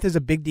Arthur Smith is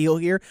a big deal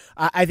here.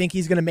 I think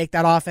he's going to make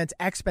that offense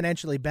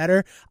exponentially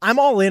better. I'm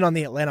all in on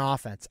the Atlanta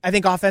offense. I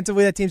think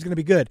offensively that team's going to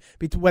be good.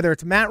 Whether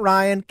it's Matt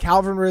Ryan,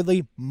 Calvin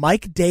Ridley,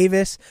 Mike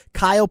Davis,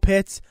 Kyle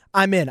Pitts,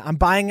 I'm in. I'm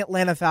buying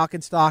Atlanta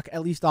Falcons stock,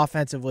 at least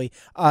offensively.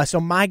 So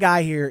my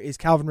guy here is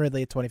Calvin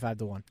Ridley at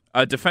 25-1.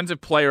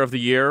 Defensive player of the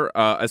year,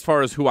 as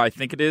far as who I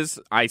think it is,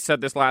 I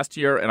said this last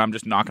year, and I'm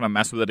just not going to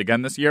mess with it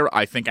again this year.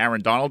 I think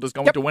Aaron Donald is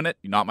going to win it.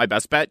 Not my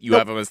best bet. You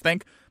have him as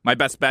think. My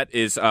best bet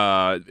is,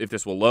 if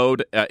this will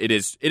load, it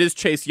is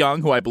Chase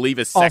Young, who I believe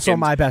is second. Also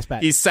my best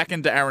bet. He's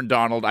second to Aaron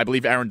Donald. I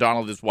believe Aaron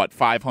Donald is,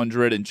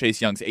 500, and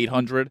Chase Young's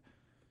 800?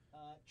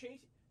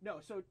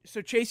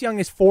 So Chase Young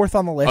is fourth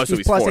on the list. So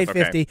he's plus fourth,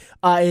 850.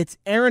 Okay. It's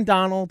Aaron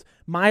Donald,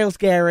 Myles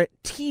Garrett,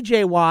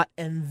 TJ Watt,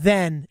 and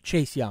then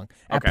Chase Young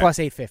at plus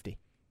 850.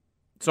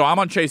 So I'm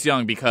on Chase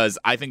Young because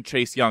I think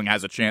Chase Young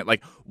has a chance.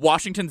 Like,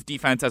 Washington's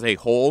defense as a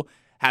whole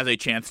has a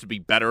chance to be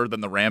better than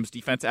the Rams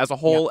defense as a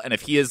whole. Yep. And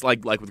if he is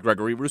like with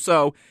Gregory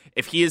Rousseau,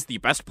 if he is the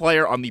best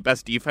player on the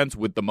best defense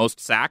with the most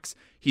sacks,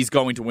 he's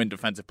going to win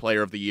Defensive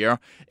Player of the Year.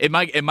 It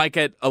might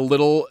get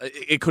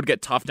it could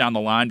get tough down the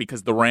line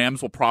because the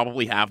Rams will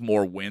probably have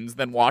more wins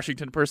than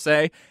Washington per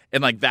se.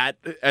 And like that,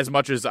 as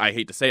much as I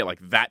hate to say it, like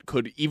that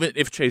could, even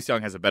if Chase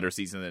Young has a better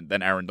season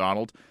than Aaron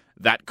Donald,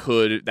 that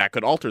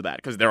could alter that,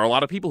 because there are a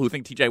lot of people who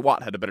think TJ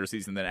Watt had a better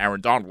season than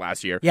Aaron Donald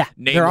last year. Yeah,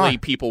 namely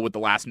people with the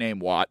last name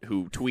Watt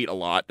who tweet a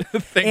lot.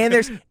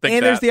 There's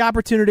the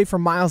opportunity for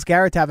Myles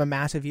Garrett to have a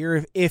massive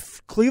year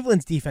if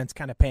Cleveland's defense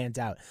kind of pans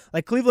out.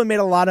 Like Cleveland made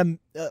a lot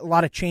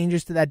of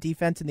changes to that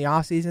defense in the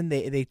offseason.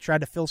 They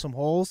tried to fill some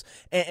holes,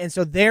 and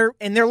so they're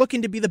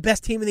looking to be the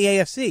best team in the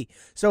AFC.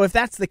 So if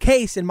that's the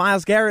case, and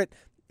Myles Garrett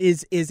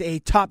is a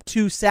top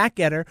 2 sack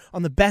getter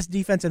on the best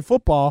defense in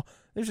football,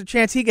 there's a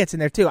chance he gets in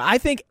there too. I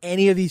think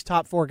any of these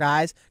top 4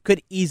 guys could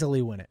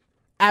easily win it.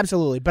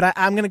 Absolutely. But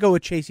I'm going to go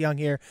with Chase Young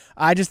here.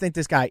 I just think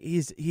this guy,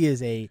 he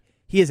is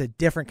a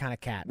different kind of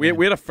cat. We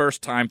had a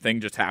first-time thing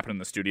just happen in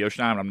the studio,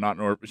 Sean. I'm not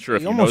sure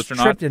if you noticed or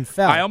not. Tripped and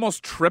fell. I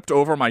almost tripped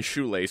over my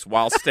shoelace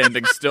while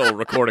standing still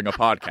recording a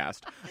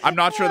podcast. I'm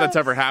not sure that's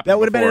ever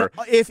happened before.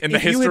 In the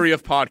history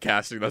of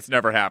podcasting, that's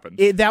never happened.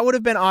 That would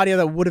have been audio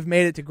that would have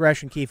made it to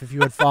Gresh and Keefe if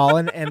you had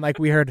fallen and like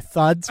we heard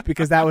thuds,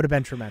 because that would have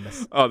been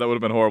tremendous. Oh, that would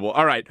have been horrible.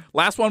 All right,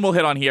 last one we'll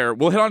hit on here.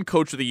 We'll hit on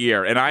Coach of the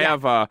Year, and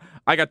I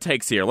got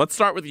takes here. Let's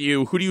start with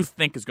you. Who do you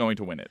think is going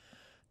to win it?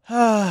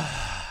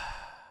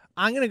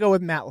 I'm going to go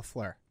with Matt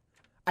LaFleur.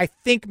 I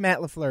think Matt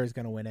LaFleur is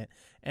going to win it,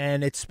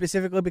 and it's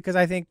specifically because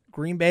I think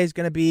Green Bay is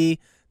going to be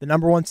the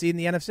number 1 seed in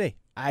the NFC.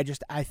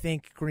 I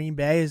think Green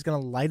Bay is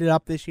going to light it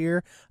up this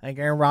year. I think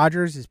Aaron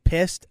Rodgers is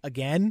pissed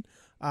again,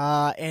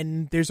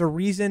 and there's a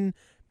reason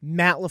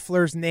Matt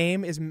LaFleur's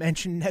name is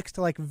mentioned next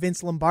to like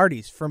Vince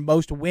Lombardi's for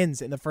most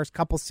wins in the first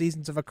couple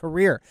seasons of a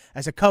career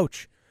as a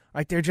coach.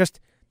 Like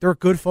they're a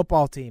good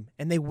football team,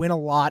 and they win a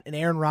lot, and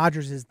Aaron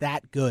Rodgers is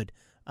that good.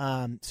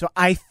 So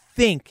I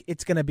think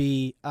it's going to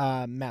be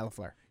Matt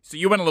LaFleur. So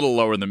you went a little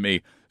lower than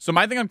me. So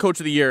my thing on Coach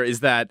of the Year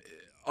is that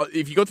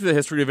if you go through the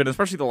history of it,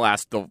 especially the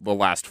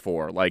last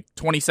 4, like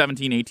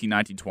 2017, 18,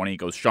 19, 20, it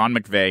goes Sean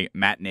McVay,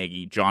 Matt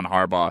Nagy, John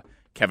Harbaugh,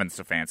 Kevin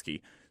Stefanski.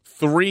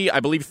 3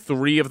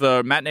 of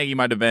the Matt Nagy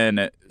might have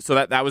been, so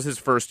that was his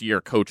first year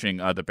coaching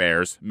the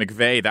Bears.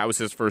 McVay, that was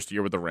his first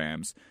year with the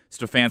Rams.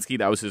 Stefanski,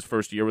 that was his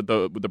first year with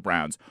the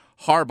Browns.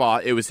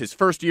 Harbaugh, it was his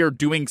first year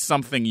doing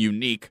something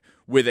unique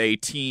with a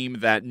team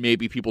that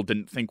maybe people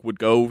didn't think would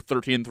go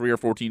 13-3 or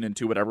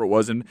 14-2, whatever it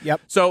was. And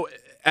so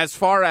as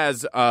far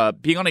as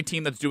being on a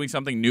team that's doing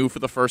something new for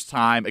the first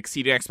time,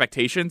 exceeding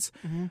expectations,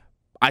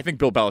 I think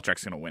Bill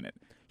Belichick's going to win it.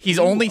 He's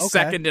only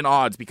second in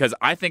odds because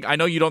I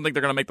know you don't think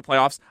they're going to make the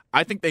playoffs.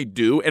 I think they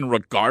do, and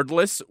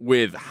regardless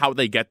with how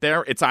they get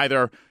there, it's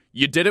either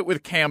you did it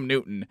with Cam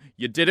Newton,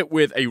 you did it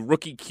with a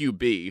rookie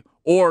QB,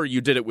 or you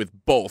did it with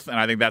both, and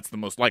I think that's the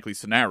most likely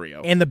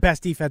scenario. And the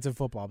best defensive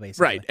football,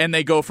 basically. Right, and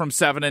they go from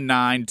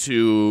 7-9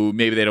 to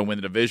maybe they don't win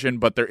the division,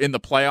 but they're in the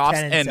playoffs.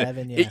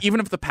 10-7, even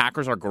if the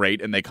Packers are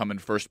great and they come in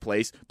first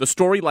place, the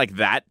story like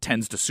that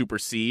tends to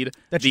supersede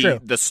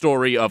the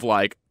story of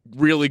like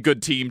really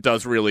good team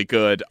does really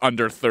good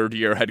under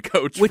third-year head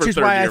coach. Which is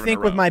why I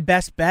think with my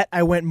best bet,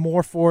 I went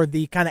more for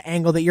the kind of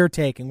angle that you're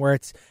taking, where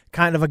it's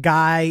kind of a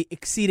guy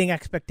exceeding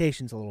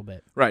expectations a little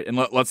bit. Right, and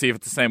let's see if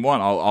it's the same one.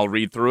 I'll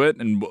read through it,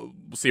 and we'll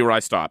see where I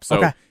stop.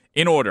 So,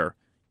 in order,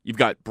 you've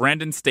got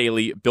Brandon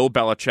Staley, Bill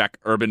Belichick,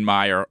 Urban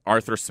Meyer,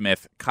 Arthur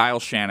Smith, Kyle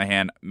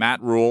Shanahan,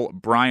 Matt Rule,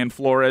 Brian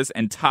Flores,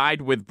 and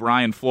tied with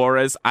Brian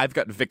Flores, I've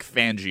got Vic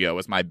Fangio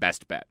as my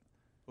best bet.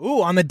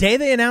 Ooh, on the day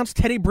they announced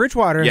Teddy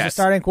Bridgewater as the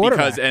starting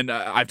quarterback. Because,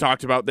 I've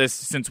talked about this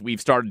since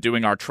we've started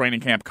doing our training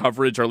camp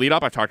coverage, our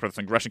lead-up. I've talked about this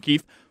on Gresh and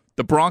Keefe.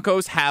 The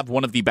Broncos have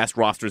one of the best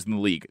rosters in the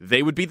league.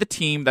 They would be the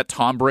team that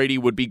Tom Brady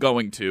would be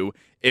going to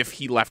if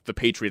he left the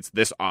Patriots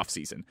this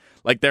offseason.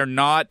 Like, they're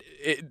not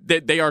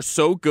they are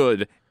so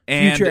good.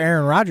 And future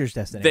Aaron Rodgers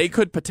destination. They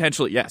could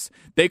potentially,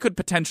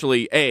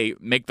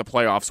 make the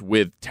playoffs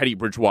with Teddy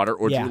Bridgewater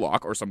or Drew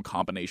Lock or some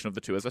combination of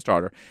the two as a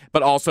starter,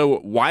 but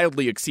also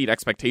wildly exceed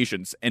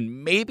expectations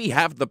and maybe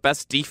have the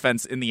best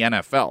defense in the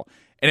NFL.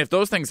 And if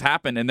those things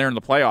happen and they're in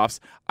the playoffs,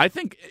 I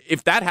think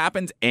if that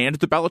happens and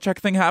the Belichick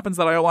thing happens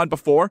that I outlined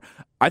before,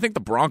 I think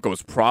the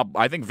Broncos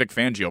I think Vic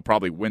Fangio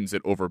probably wins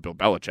it over Bill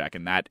Belichick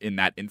in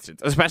that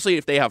instance, especially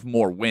if they have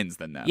more wins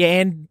than them. Yeah,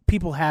 and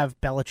people have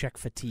Belichick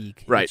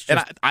fatigue. Right.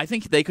 And I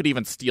think they could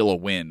even steal a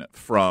win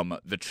from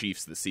the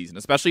Chiefs this season,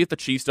 especially if the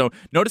Chiefs don't.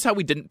 Notice how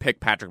we didn't pick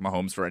Patrick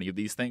Mahomes for any of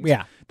these things.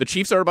 Yeah. The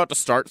Chiefs are about to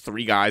start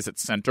 3 guys at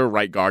center,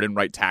 right guard, and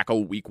right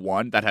tackle week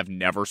 1 that have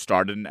never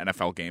started an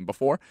NFL game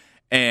before.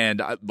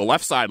 And the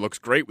left side looks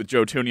great with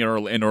Joe Thuney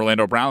and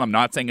Orlando Brown. I'm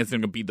not saying it's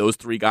going to be those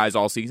 3 guys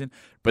all season,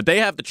 but they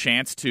have the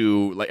chance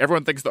to, like,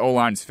 everyone thinks the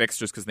O-line's fixed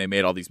just because they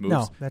made all these moves.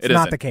 No, that's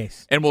not the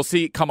case. And we'll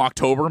see come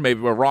October.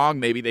 Maybe we're wrong.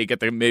 Maybe they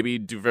get maybe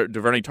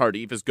Duvernay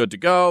Tardif is good to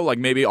go. Like,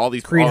 maybe all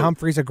these. Creed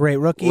Humphrey's a great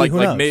rookie. Who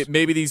knows?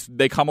 Maybe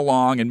they come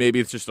along and maybe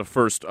it's just a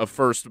first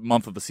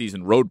month of the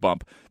season road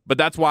bump. But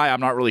that's why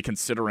I'm not really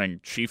considering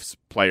Chiefs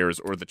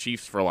players or the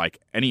Chiefs for like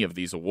any of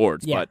these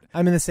awards. Yeah, but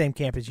I'm in the same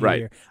camp as you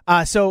right.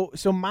 here. So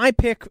my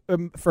pick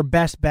for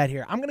best bet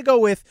here, I'm going to go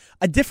with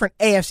a different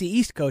AFC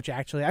East coach,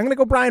 actually. I'm going to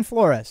go Brian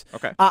Flores.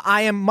 Okay.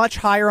 I am much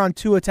higher on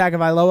Tua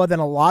Tagovailoa than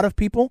a lot of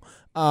people.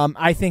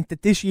 I think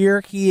that this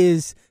year he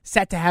is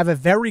set to have a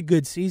very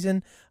good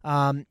season.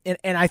 And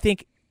I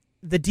think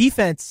the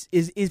defense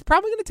is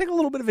probably going to take a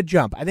little bit of a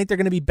jump. I think they're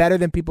going to be better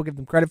than people give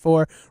them credit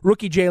for.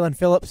 Rookie Jalen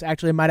Phillips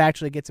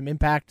might get some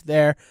impact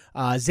there.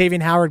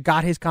 Xavier Howard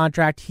got his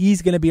contract.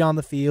 He's going to be on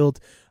the field.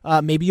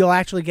 Maybe you'll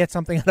actually get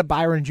something out of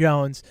Byron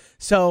Jones.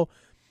 So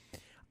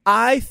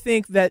I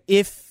think that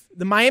if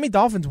the Miami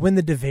Dolphins win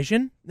the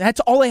division, that's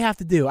all they have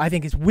to do, I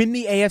think, is win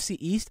the AFC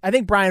East. I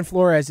think Brian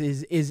Flores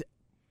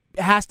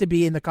has to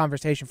be in the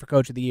conversation for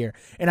Coach of the Year.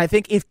 And I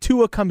think if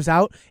Tua comes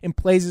out and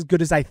plays as good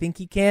as I think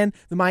he can,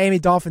 the Miami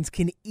Dolphins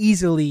can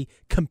easily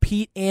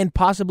compete and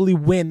possibly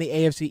win the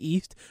AFC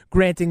East,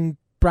 granting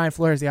Brian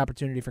Flores the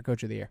opportunity for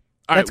Coach of the Year.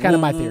 That's kind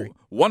of my theory.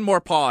 One more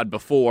pod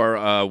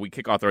before we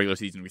kick off the regular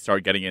season. We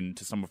start getting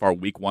into some of our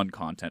Week 1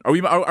 content.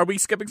 Are we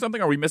skipping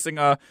something? Are we missing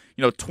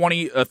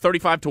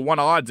 35 to 1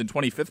 odds in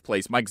 25th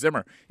place? Mike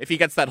Zimmer. If he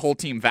gets that whole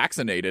team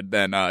vaccinated,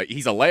 then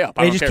he's a layup.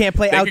 They just can't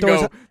play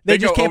outdoors. They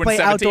just can't play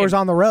outdoors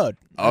on the road.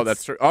 Oh,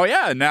 that's true. Oh,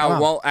 yeah.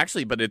 Now, well,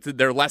 actually, but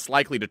they're less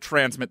likely to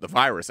transmit the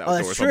virus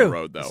outdoors on the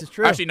road, though. This is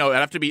true. Actually, no.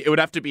 It would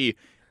have to be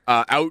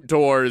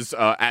outdoors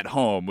at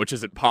home, which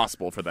isn't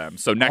possible for them.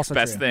 So next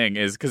best thing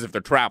is, because if they're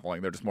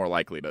traveling, they're just more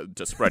likely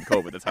to spread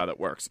COVID. That's how that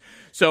works.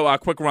 So a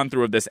quick run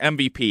through of this.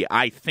 MVP,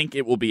 I think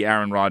it will be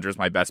Aaron Rodgers.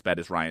 My best bet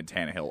is Ryan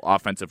Tannehill.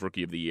 Offensive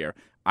Rookie of the Year,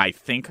 I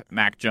think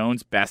Mac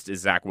Jones. Best is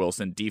Zach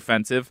Wilson.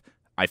 Defensive,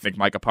 I think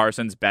Micah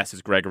Parsons. Best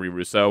is Gregory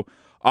Rousseau.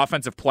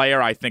 Offensive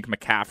player, I think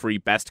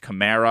McCaffrey. Best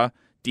Kamara.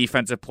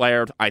 Defensive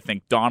player, I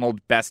think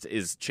Donald. Best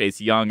is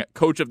Chase Young.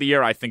 Coach of the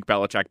Year, I think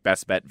Belichick.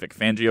 Best bet, Vic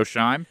Fangio.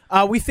 Shime?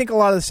 We think a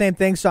lot of the same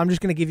things, so I'm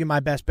just going to give you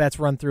my best bets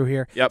run through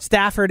here. Yep.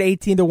 Stafford,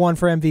 18-1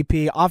 for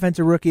MVP.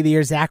 Offensive Rookie of the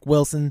Year, Zach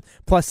Wilson,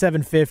 plus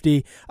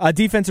 750.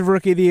 Defensive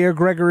Rookie of the Year,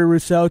 Gregory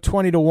Rousseau,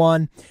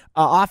 20-1.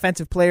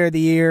 Offensive Player of the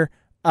Year,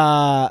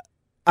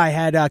 I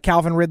had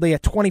Calvin Ridley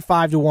at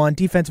 25-1.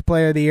 Defensive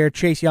Player of the Year,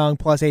 Chase Young,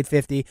 plus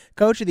 850.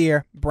 Coach of the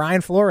Year, Brian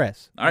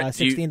Flores,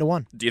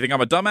 16-1. Do you think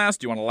I'm a dumbass?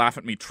 Do you want to laugh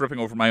at me tripping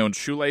over my own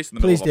shoelace in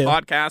the middle of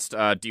a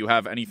podcast? Do you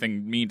have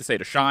anything mean to say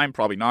to Shime?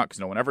 Probably not, because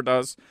no one ever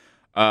does.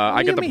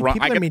 I get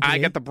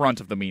the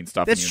brunt of the mean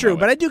stuff. That's true,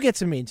 but I do get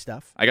some mean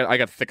stuff. I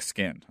got thick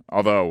skin,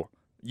 although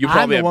you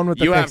probably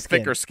have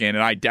thicker skin,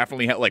 and I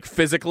definitely have, like,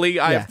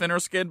 physically I have thinner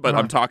skin, but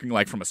I'm talking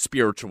like from a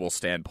spiritual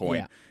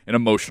standpoint, an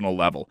emotional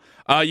level.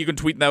 You can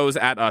tweet those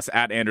at us,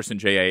 at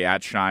AndersonJA,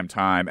 at Shime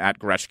Time, at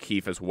Gresh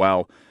Keefe as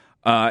well.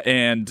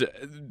 And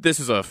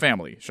this is a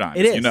family, Shime,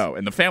 as you know,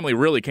 and the family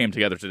really came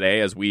together today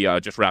as we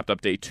just wrapped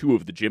up day 2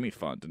 of the Jimmy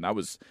Fund, and that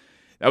was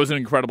an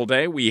incredible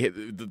day.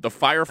 The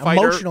firefighter,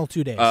 emotional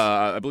 2 days.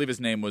 I believe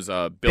his name was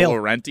Bill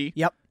Laurenti.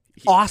 Yep,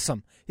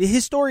 awesome.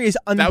 His story is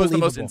unbelievable. That was the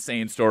most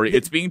insane story.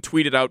 It's being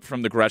tweeted out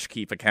from the Gresh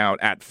Keefe account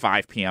at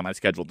 5 p.m. I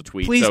scheduled the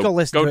tweet. Please go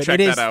listen to it.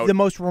 Check it is that out. The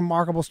most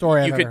remarkable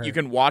story I've ever heard. You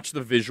can watch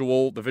the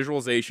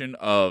visualization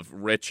of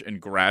Rich and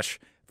Gresh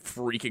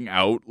freaking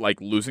out, like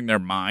losing their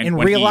mind.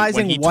 And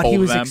realizing what he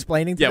was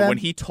explaining to them. Yeah, when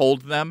he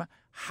told them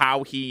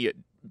how he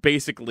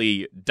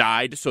basically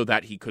died so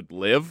that he could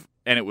live,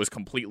 and it was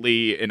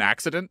completely an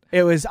accident.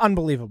 It was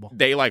unbelievable.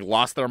 They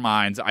lost their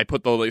minds.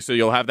 So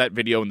you'll have that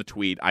video in the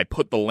tweet. I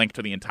put the link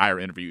to the entire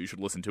interview. You should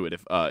listen to it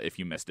if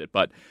you missed it.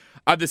 But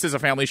this is a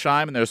family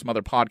Shime, and there's some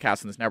other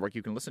podcasts in this network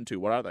you can listen to.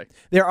 What are they?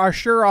 There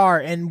sure are,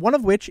 and one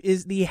of which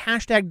is the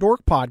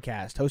 #Dork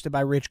podcast, hosted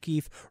by Rich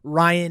Keefe,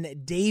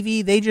 Ryan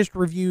Davey. They just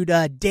reviewed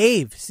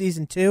Dave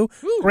Season 2.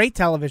 Ooh. Great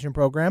television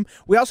program.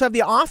 We also have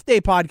the Off Day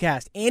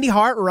podcast. Andy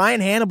Hart,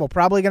 Ryan Hannibal,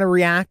 probably going to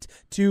react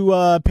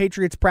to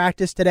Patriots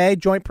practice today,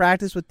 joint practice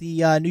with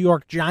the New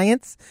York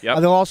Giants. Yep.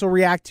 They'll also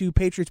react to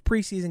Patriots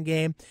preseason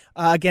game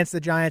against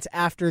the Giants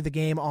after the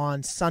game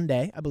on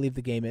Sunday, I believe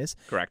the game is.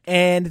 Correct.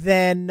 And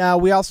then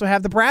we also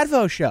have the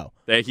Bradvo Show.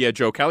 He had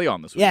Joe Kelly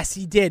on this week. Yes,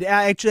 he did.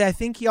 Actually, I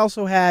think he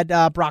also had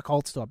Brock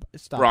Holt stop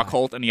Brock by.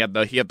 Holt, and he had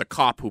the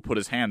cop who put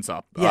his hands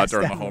up yes,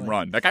 during definitely. the home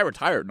run. That guy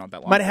retired not that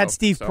long ago. Might have had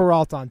Steve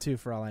Peralt on, too,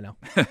 for all I know.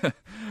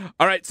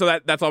 All right, so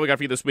that's all we got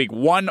for you this week.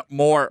 One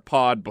more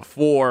pod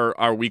before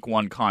our Week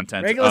 1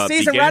 content regular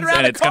season, begins, right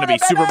and it's going to be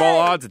baby! Super Bowl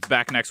odds. It's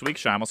back next week.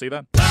 Shime, we'll see you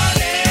then.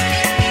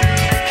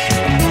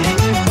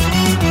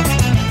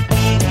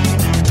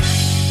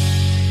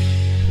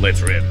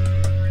 Let's rip.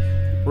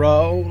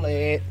 Roll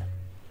it.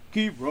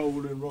 Keep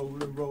rolling,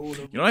 rolling, rolling.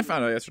 You know what I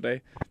found out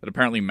yesterday? That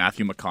apparently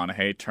Matthew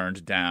McConaughey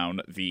turned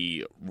down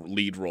the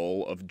lead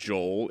role of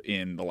Joel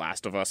in the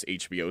Last of Us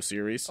HBO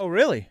series. Oh,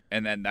 really?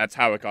 And then that's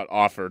how it got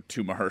offered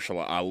to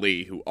Mahershala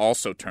Ali, who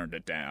also turned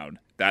it down.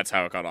 That's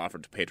how it got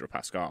offered to Pedro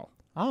Pascal.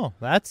 Oh,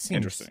 that's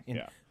interesting.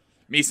 Yeah.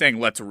 Me saying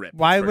let's rip.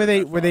 Why were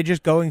they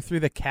just going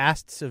through the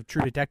casts of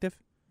True Detective?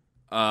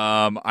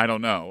 I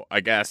don't know.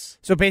 I guess.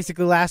 So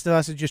basically, Last of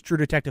Us is just True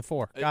Detective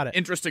 4. Got it.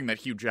 Interesting that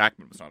Hugh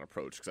Jackman was not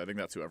approached, because I think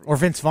that's who everyone. Or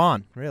Vince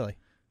Vaughn, really.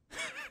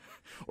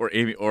 or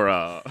Amy or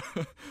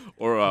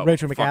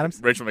Rachel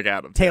McAdams. Rachel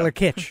McAdams. Taylor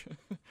Kitsch.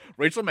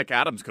 Rachel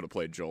McAdams could have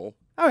played Joel.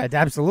 Oh, yeah,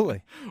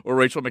 absolutely. Or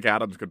Rachel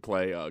McAdams could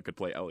play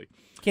Ellie.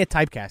 Can't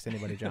typecast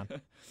anybody, John. All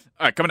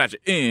right, coming at you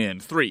in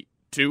 3,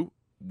 2,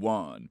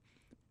 1.